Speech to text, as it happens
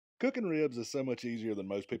Cooking ribs is so much easier than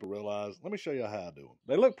most people realize. Let me show you how I do them.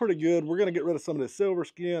 They look pretty good. We're going to get rid of some of this silver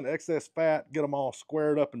skin, excess fat, get them all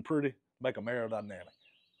squared up and pretty, make them aerodynamic.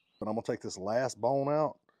 But I'm going to take this last bone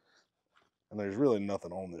out, and there's really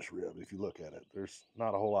nothing on this rib if you look at it. There's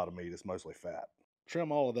not a whole lot of meat. It's mostly fat.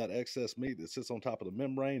 Trim all of that excess meat that sits on top of the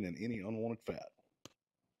membrane and any unwanted fat.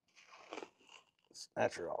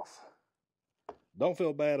 Snatch her off. Don't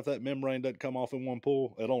feel bad if that membrane doesn't come off in one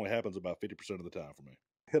pull. It only happens about 50% of the time for me.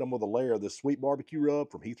 Hit them with a layer of this sweet barbecue rub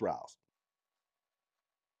from Heath Riles.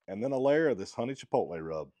 And then a layer of this honey chipotle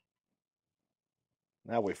rub.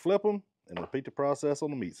 Now we flip them and repeat the process on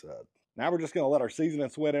the meat side. Now we're just going to let our seasoning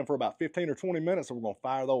sweat in for about 15 or 20 minutes, and we're going to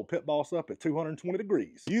fire the old pit boss up at 220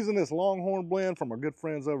 degrees. Using this Longhorn blend from our good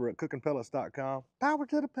friends over at cookingpellets.com. Power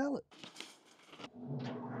to the pellet.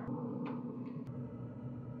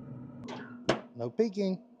 No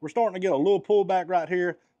peeking. We're starting to get a little pullback right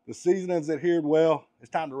here. The seasoning's adhered well. It's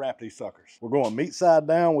time to wrap these suckers. We're going meat side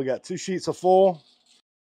down. We got 2 sheets of foil.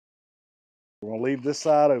 We're gonna leave this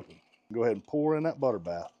side open. Go ahead and pour in that butter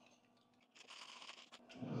bath.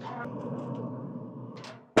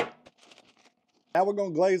 Now we're gonna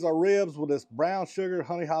glaze our ribs with this brown sugar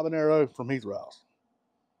honey habanero from Heath Riles.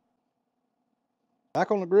 Back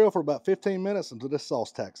on the grill for about 15 minutes until this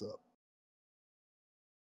sauce tacks up.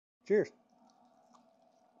 Cheers.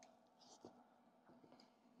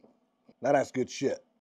 Now that's good shit.